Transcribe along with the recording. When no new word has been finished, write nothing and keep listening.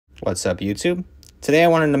What's up, YouTube? Today I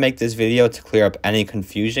wanted to make this video to clear up any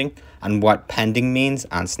confusion on what pending means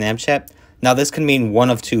on Snapchat. Now this can mean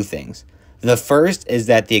one of two things. The first is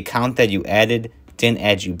that the account that you added didn't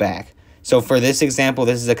add you back. So for this example,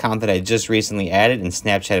 this is an account that I just recently added and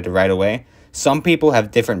Snapchatted right away. Some people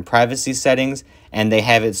have different privacy settings and they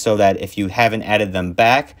have it so that if you haven't added them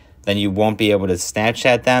back, then you won't be able to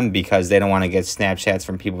Snapchat them because they don't want to get Snapchats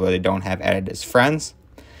from people that they don't have added as friends.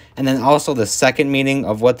 And then also the second meaning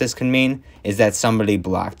of what this can mean is that somebody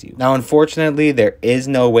blocked you. Now, unfortunately, there is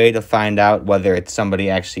no way to find out whether it's somebody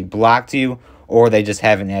actually blocked you or they just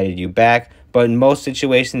haven't added you back. But in most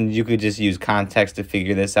situations, you could just use context to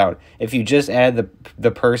figure this out. If you just added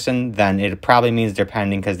the person, then it probably means they're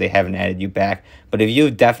pending because they haven't added you back. But if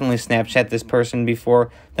you definitely Snapchat this person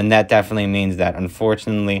before, then that definitely means that,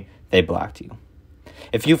 unfortunately, they blocked you.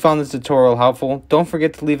 If you found this tutorial helpful, don't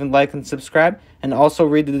forget to leave a like and subscribe, and also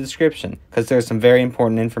read the description because there's some very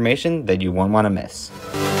important information that you won't want to miss.